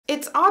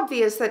It's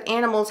obvious that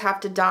animals have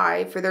to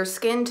die for their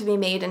skin to be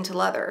made into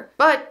leather.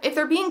 But if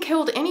they're being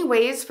killed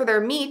anyways for their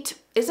meat,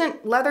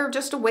 isn't leather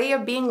just a way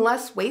of being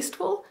less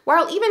wasteful?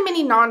 While even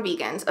many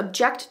non-vegans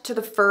object to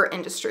the fur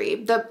industry,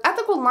 the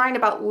ethical line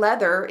about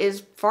leather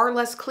is far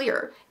less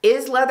clear.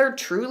 Is leather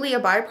truly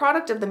a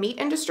byproduct of the meat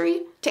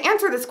industry? To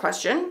answer this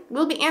question,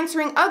 we'll be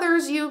answering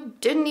others you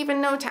didn't even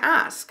know to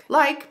ask.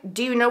 Like,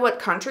 do you know what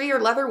country your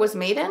leather was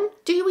made in?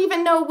 Do you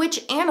even know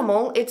which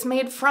animal it's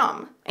made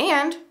from?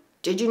 And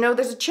did you know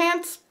there's a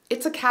chance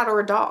it's a cat or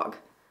a dog?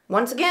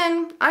 Once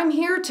again, I'm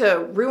here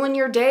to ruin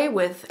your day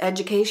with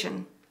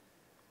education.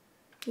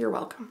 You're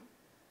welcome.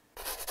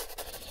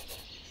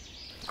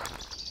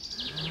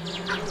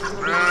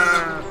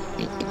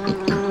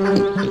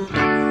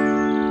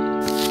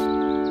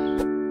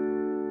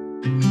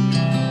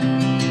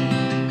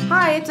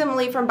 Hi, it's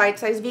Emily from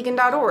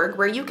BiteSizeVegan.org,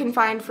 where you can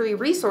find free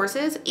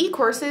resources,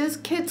 e-courses,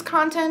 kids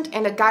content,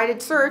 and a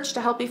guided search to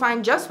help you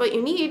find just what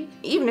you need,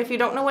 even if you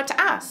don't know what to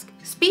ask.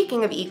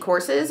 Speaking of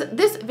e-courses,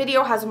 this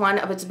video has one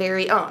of its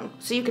very own,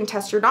 so you can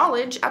test your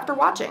knowledge after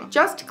watching.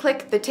 Just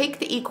click the Take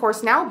the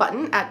e-course now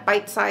button at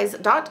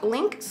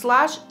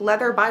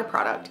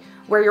bitesize.link/leather-byproduct,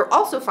 where you'll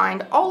also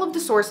find all of the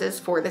sources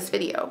for this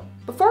video.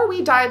 Before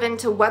we dive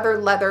into whether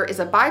leather is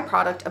a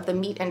byproduct of the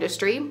meat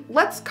industry,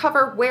 let's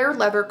cover where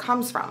leather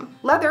comes from.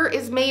 Leather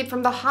is made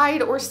from the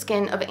hide or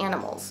skin of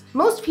animals.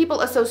 Most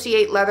people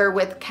associate leather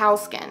with cow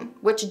skin,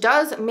 which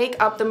does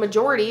make up the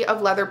majority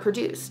of leather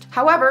produced.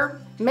 However,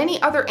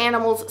 many other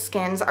animals'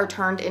 skins are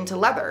turned into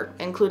leather,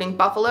 including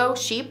buffalo,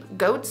 sheep,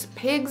 goats,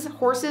 pigs,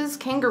 horses,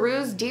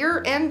 kangaroos,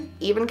 deer, and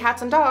even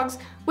cats and dogs,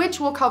 which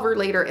we'll cover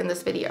later in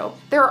this video.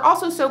 There are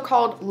also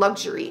so-called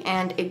luxury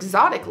and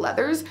exotic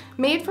leathers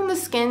made from the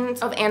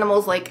skins of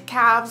animals like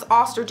calves,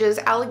 ostriches,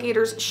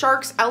 alligators,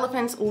 sharks,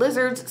 elephants,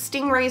 lizards,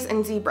 stingrays,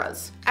 and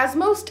zebras. As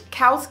most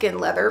cow skin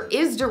leather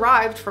is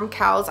derived from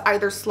cows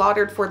either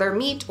slaughtered for their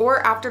meat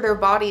or after their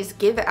bodies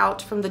give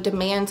out from the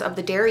demands of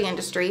the dairy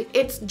industry,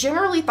 it's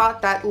generally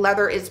thought that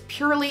leather is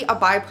purely a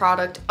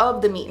byproduct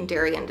of the meat and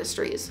dairy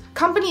industries.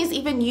 Companies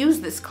even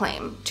use this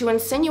claim to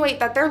insinuate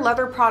that their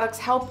leather products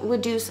help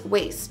reduce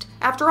waste.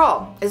 After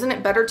all, isn't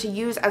it better to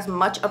use as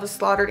much of a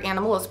slaughtered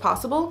animal as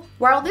possible?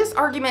 While this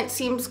argument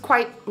seems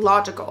quite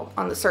logical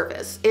on the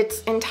surface,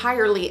 it's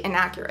entirely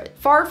inaccurate.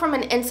 Far from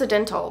an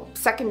incidental,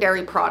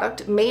 secondary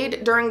product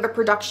made during the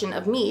production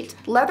of meat,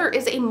 leather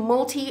is a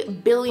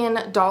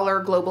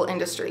multi-billion-dollar global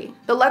industry.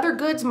 The leather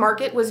goods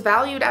market was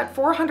valued at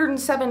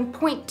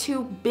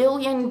 $407.2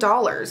 billion in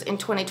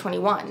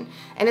 2021,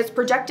 and it's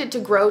projected to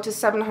grow to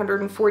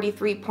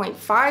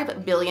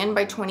 $743.5 billion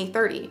by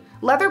 2030.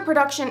 Leather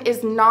production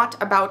is not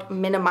about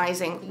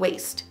minimizing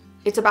waste.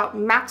 It's about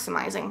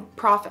maximizing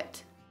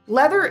profit.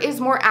 Leather is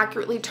more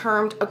accurately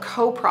termed a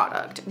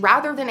co-product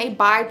rather than a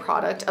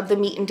byproduct of the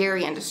meat and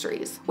dairy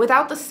industries.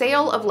 Without the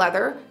sale of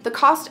leather, the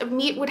cost of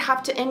meat would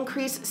have to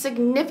increase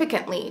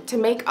significantly to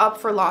make up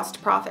for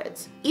lost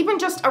profits. Even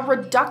just a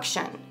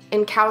reduction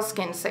in cow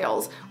skin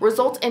sales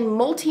results in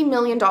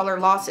multi-million-dollar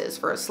losses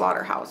for a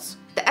slaughterhouse.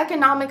 The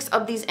economics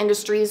of these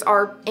industries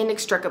are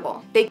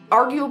inextricable. They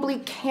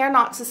arguably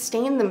cannot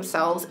sustain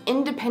themselves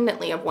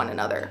independently of one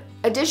another.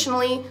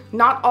 Additionally,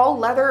 not all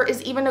leather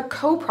is even a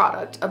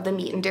co-product of the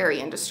meat and dairy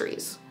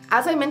industries.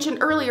 As I mentioned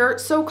earlier,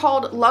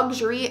 so-called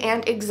luxury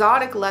and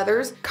exotic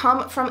leathers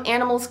come from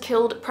animals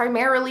killed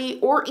primarily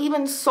or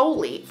even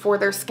solely for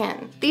their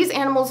skin. These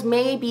animals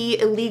may be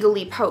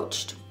illegally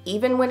poached,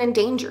 even when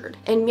endangered.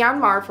 In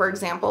Myanmar, for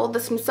example,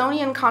 the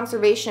Smithsonian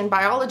Conservation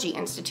Biology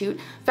Institute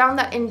found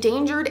that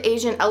endangered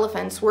Asian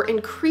elephants were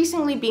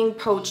increasingly being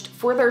poached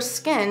for their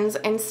skins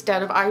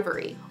instead of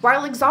ivory.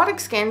 While exotic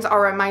skins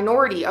are a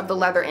minority of the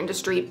leather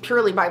industry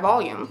purely by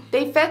volume,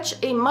 they fetch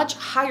a much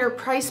higher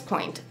price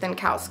point than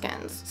cow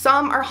skins.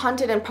 Some are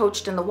hunted and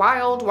poached in the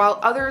wild, while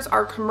others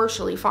are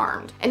commercially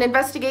farmed. An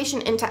investigation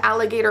into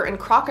alligator and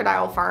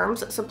crocodile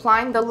farms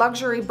supplying the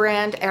luxury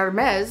brand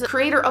Hermes,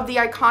 creator of the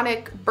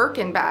iconic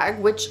Birkin bag,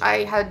 which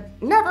I had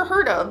never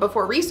heard of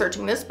before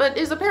researching this, but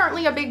is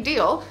apparently a big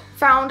deal,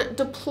 found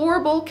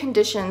deplorable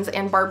conditions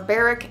and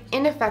barbaric,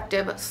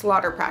 ineffective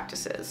slaughter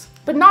practices.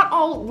 But not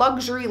all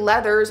luxury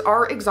leathers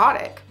are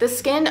exotic. The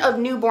skin of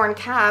newborn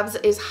calves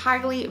is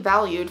highly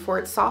valued for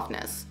its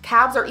softness.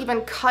 Calves are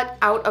even cut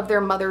out of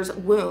their mother's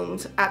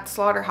wombs at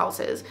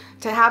slaughterhouses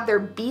to have their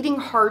beating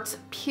hearts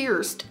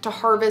pierced to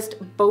harvest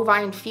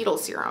bovine fetal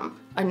serum,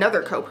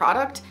 another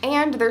co-product,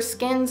 and their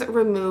skins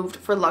removed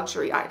for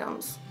luxury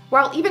items.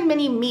 While even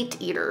many meat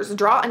eaters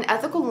draw an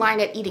ethical line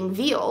at eating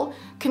veal,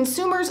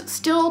 consumers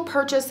still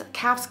purchase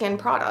calfskin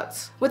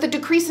products. With a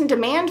decrease in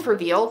demand for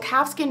veal,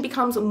 calfskin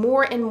becomes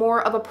more and more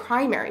of a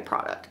primary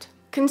product.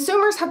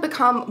 Consumers have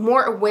become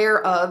more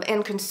aware of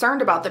and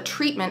concerned about the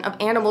treatment of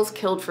animals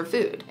killed for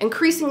food,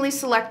 increasingly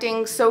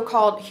selecting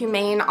so-called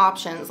humane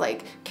options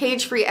like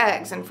cage-free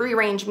eggs and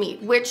free-range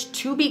meat, which,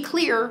 to be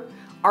clear,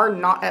 are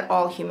not at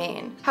all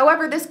humane.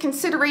 However, this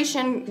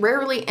consideration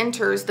rarely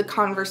enters the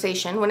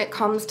conversation when it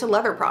comes to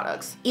leather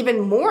products. Even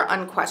more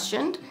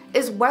unquestioned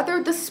is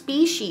whether the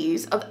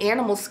species of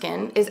animal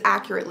skin is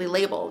accurately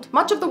labeled.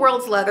 Much of the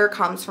world's leather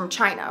comes from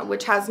China,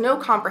 which has no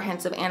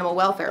comprehensive animal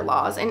welfare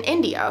laws, and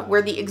India,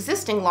 where the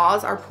existing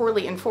laws are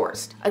poorly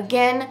enforced.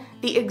 Again,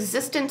 the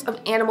existence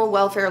of animal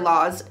welfare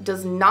laws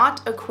does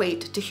not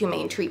equate to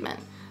humane treatment.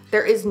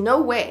 There is no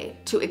way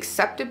to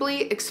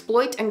acceptably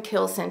exploit and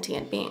kill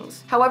sentient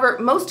beings. However,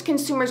 most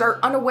consumers are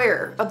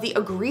unaware of the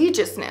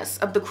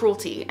egregiousness of the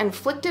cruelty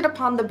inflicted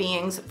upon the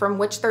beings from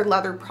which their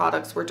leather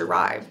products were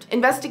derived.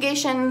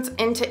 Investigations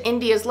into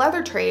India's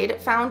leather trade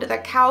found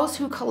that cows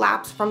who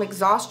collapse from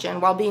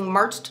exhaustion while being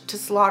marched to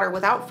slaughter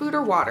without food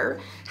or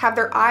water have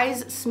their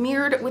eyes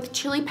smeared with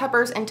chili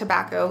peppers and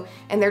tobacco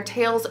and their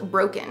tails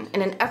broken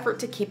in an effort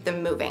to keep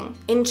them moving.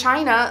 In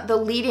China, the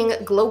leading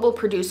global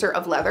producer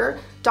of leather,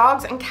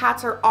 dogs and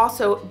cats are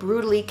also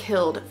brutally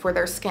killed for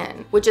their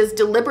skin, which is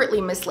deliberately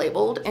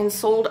mislabeled and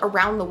sold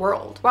around the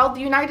world. While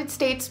the United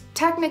States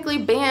technically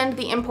banned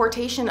the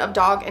importation of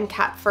dog and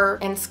cat fur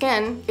and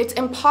skin, it's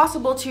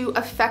impossible to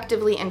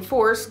effectively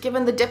enforce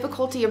given the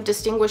difficulty of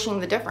distinguishing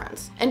the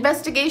difference.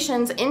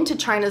 Investigations into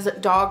China's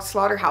dog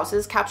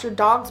slaughterhouses captured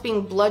dogs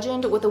being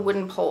bludgeoned with a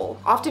wooden pole,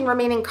 often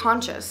remaining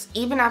conscious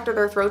even after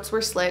their throats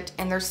were slit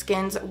and their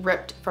skins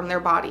ripped from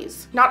their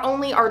bodies. Not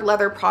only are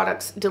leather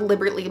products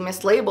deliberately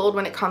mislabeled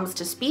when it comes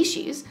to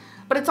species,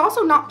 but it's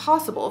also not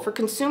possible for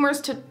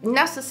consumers to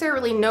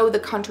necessarily know the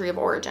country of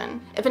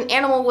origin. If an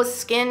animal was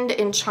skinned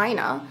in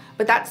China,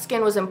 but that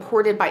skin was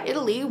imported by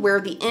Italy where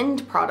the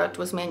end product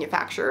was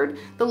manufactured,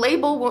 the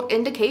label will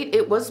indicate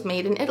it was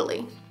made in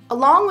Italy.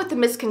 Along with the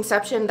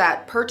misconception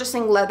that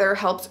purchasing leather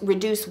helps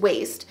reduce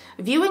waste,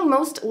 viewing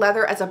most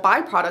leather as a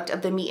byproduct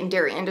of the meat and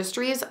dairy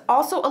industries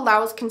also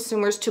allows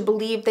consumers to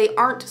believe they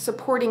aren't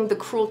supporting the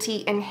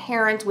cruelty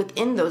inherent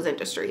within those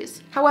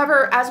industries.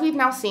 However, as we've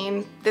now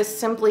seen, this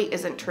simply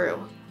isn't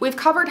true. We've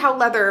covered how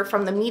leather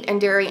from the meat and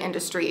dairy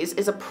industries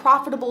is a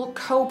profitable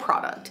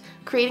co-product,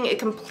 creating a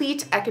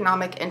complete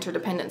economic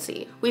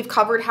interdependency. We've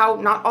covered how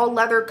not all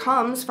leather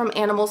comes from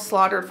animals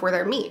slaughtered for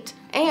their meat.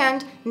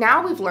 And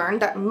now we've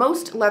learned that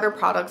most leather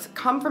products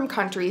come from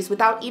countries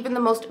without even the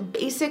most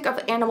basic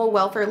of animal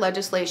welfare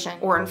legislation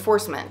or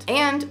enforcement,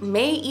 and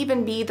may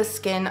even be the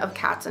skin of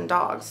cats and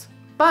dogs.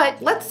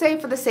 But let's say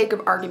for the sake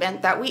of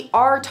argument that we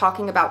are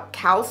talking about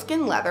cow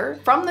skin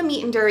leather from the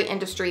meat and dairy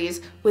industries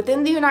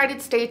within the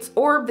United States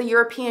or the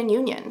European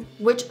Union,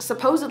 which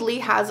supposedly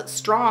has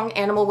strong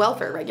animal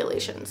welfare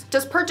regulations.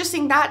 Does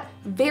purchasing that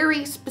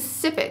very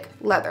specific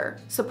leather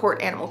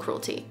support animal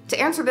cruelty?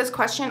 To answer this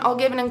question, I'll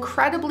give an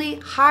incredibly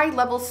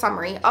high-level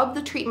summary of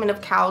the treatment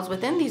of cows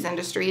within these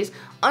industries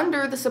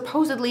under the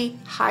supposedly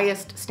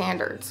highest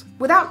standards.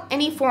 Without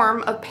any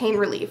form of pain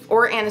relief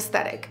or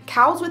anesthetic,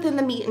 cows within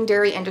the meat and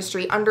dairy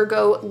industry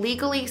undergo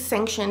legally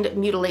sanctioned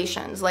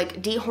mutilations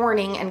like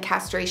dehorning and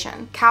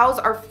castration. Cows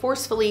are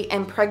forcefully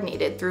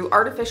impregnated through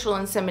artificial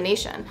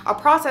insemination, a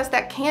process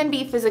that can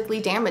be physically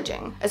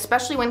damaging,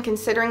 especially when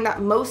considering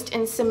that most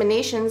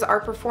inseminations are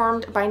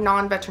performed by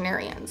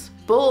non-veterinarians.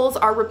 Bulls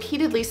are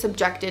repeatedly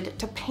subjected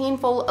to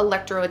painful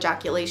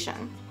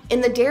electroejaculation. In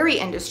the dairy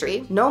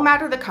industry, no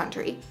matter the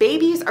country,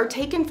 babies are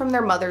taken from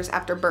their mothers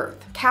after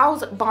birth.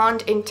 Cows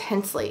bond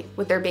intensely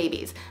with their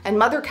babies, and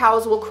mother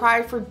cows will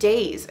cry for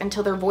days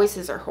until their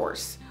voices are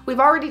hoarse.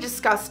 We've already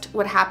discussed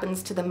what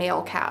happens to the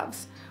male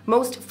calves.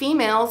 Most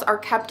females are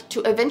kept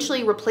to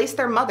eventually replace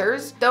their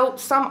mothers, though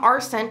some are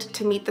sent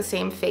to meet the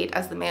same fate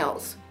as the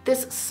males.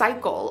 This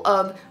cycle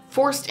of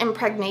forced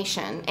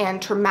impregnation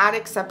and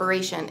traumatic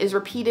separation is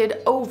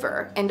repeated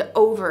over and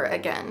over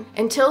again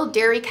until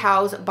dairy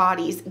cows'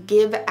 bodies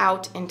give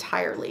out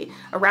entirely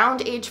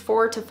around age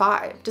 4 to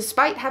 5,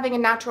 despite having a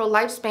natural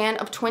lifespan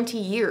of 20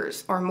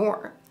 years or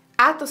more.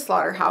 At the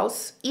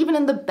slaughterhouse, even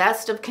in the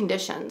best of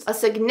conditions, a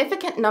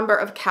significant number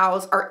of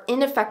cows are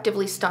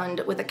ineffectively stunned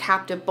with a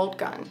captive bolt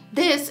gun.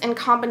 This, in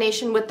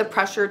combination with the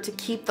pressure to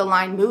keep the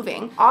line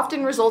moving,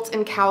 often results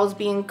in cows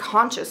being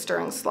conscious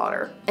during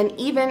slaughter, and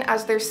even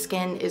as their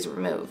skin is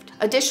removed.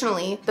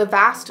 Additionally, the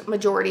vast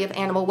majority of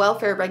animal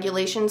welfare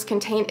regulations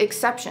contain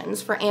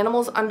exceptions for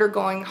animals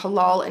undergoing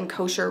halal and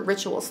kosher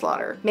ritual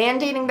slaughter,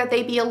 mandating that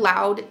they be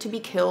allowed to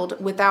be killed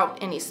without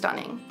any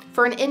stunning.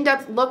 For an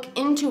in-depth look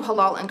into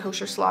halal and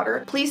kosher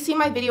slaughter, please see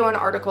my video and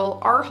article,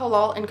 Are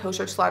Halal and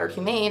Kosher Slaughter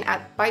Humane?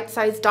 At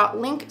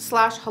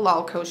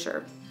BiteSize.link/Halal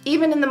Kosher.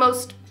 Even in the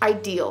most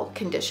ideal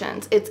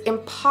conditions, it's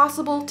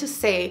impossible to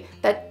say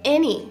that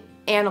any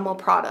animal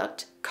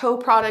product,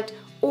 co-product,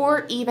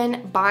 or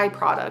even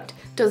byproduct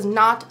does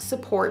not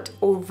support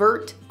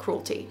overt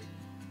cruelty.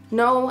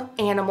 No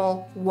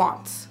animal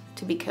wants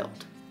to be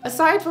killed.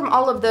 Aside from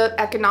all of the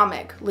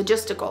economic,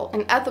 logistical,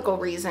 and ethical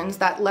reasons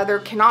that leather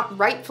cannot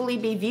rightfully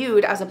be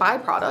viewed as a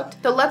byproduct,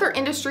 the leather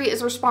industry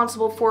is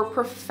responsible for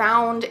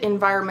profound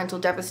environmental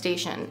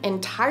devastation,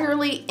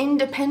 entirely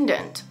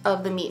independent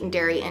of the meat and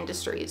dairy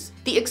industries.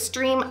 The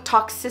extreme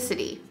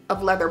toxicity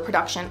of leather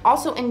production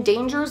also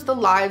endangers the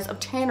lives of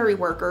tannery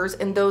workers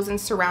and those in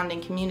surrounding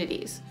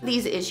communities.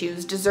 These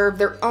issues deserve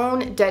their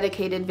own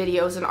dedicated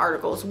videos and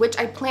articles, which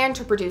I plan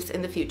to produce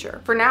in the future.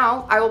 For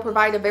now, I will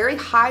provide a very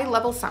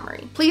high-level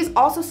summary. Please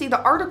also see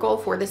the article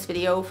for this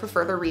video for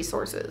further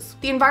resources.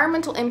 The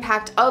environmental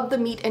impact of the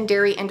meat and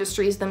dairy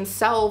industries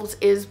themselves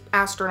is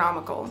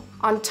astronomical.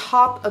 On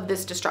top of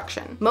this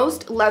destruction,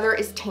 most leather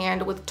is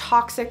tanned with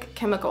toxic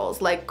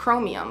chemicals like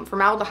chromium,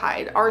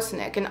 formaldehyde,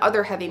 arsenic, and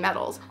other heavy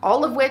metals,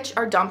 all of which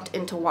are dumped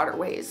into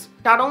waterways.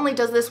 Not only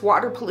does this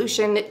water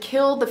pollution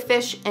kill the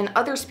fish and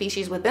other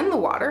species within the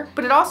water,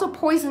 but it also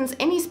poisons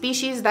any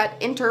species that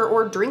enter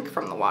or drink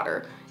from the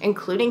water,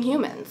 including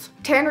humans.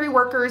 Tannery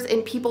workers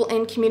and people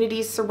in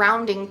communities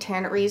surrounding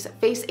tanneries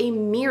face a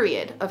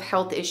myriad of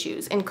health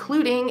issues,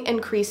 including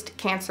increased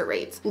cancer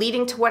rates,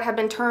 leading to what have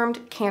been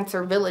termed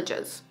cancer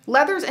villages.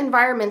 Leather's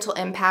environmental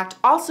impact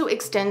also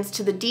extends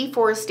to the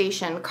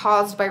deforestation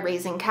caused by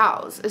raising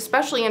cows,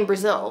 especially in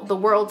Brazil, the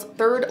world's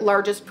third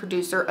largest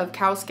producer of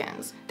cow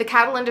skins. The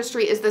cattle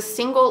industry is the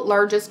single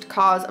largest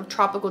cause of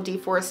tropical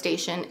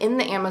deforestation in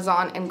the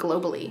Amazon and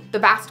globally. The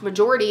vast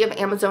majority of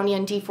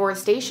Amazonian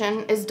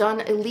deforestation is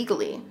done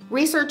illegally.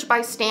 Research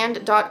by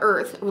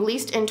Stand.Earth,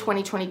 released in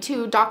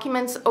 2022,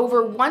 documents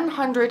over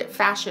 100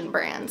 fashion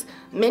brands,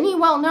 many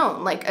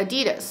well-known like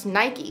Adidas,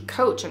 Nike,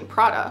 Coach, and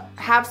Prada,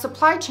 have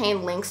supply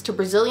chain links to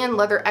Brazilian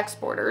leather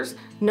exporters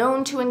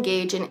known to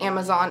engage in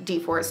Amazon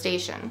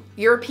deforestation.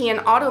 European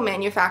auto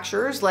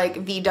manufacturers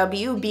like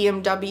VW,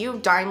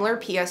 BMW,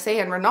 Daimler, PSA,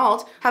 and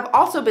Renault have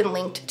also been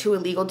linked to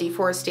illegal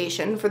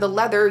deforestation for the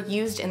leather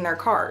used in their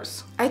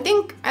cars. I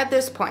think at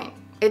this point,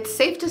 it's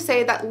safe to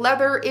say that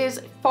leather is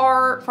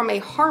far from a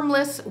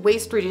harmless,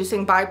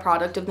 waste-reducing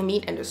byproduct of the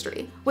meat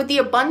industry. With the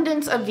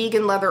abundance of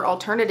vegan leather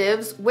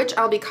alternatives, which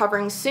I'll be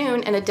covering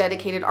soon in a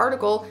dedicated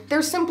article,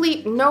 there's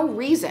simply no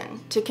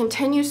reason to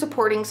continue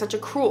supporting such a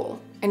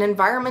cruel and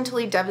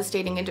environmentally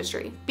devastating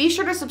industry. Be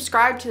sure to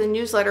subscribe to the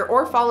newsletter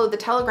or follow the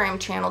Telegram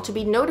channel to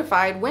be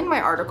notified when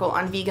my article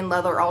on vegan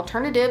leather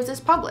alternatives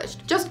is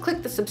published. Just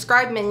click the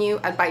subscribe menu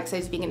at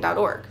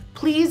BiteSizeVegan.org.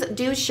 Please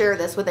do share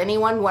this with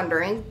anyone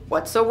wondering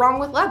what's so wrong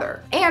with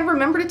leather. And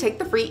remember to take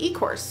the free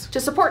e-course. To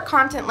support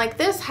content like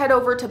this, head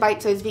over to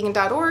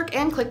BiteSizeVegan.org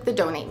and click the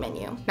donate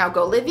menu. Now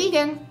go live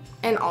vegan,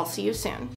 and I'll see you soon.